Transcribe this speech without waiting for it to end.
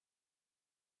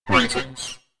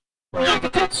Greetings. We are the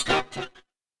Dead Skeptic.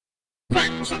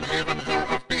 Things in Haven Hill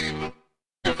have been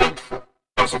eventful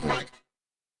as of late.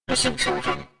 Missing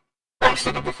children,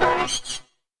 arson in the forests,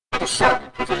 and a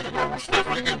song pervading almost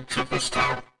every inch of this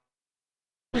town.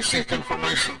 We seek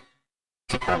information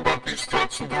to combat these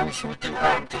threats and those who would do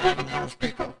harm to Haven Hill's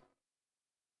people.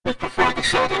 We prefer the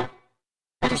shadow,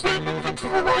 but as they move into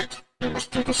the light, we must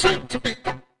do the same to beat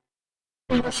them.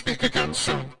 We will speak again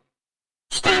soon.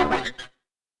 Stay awake.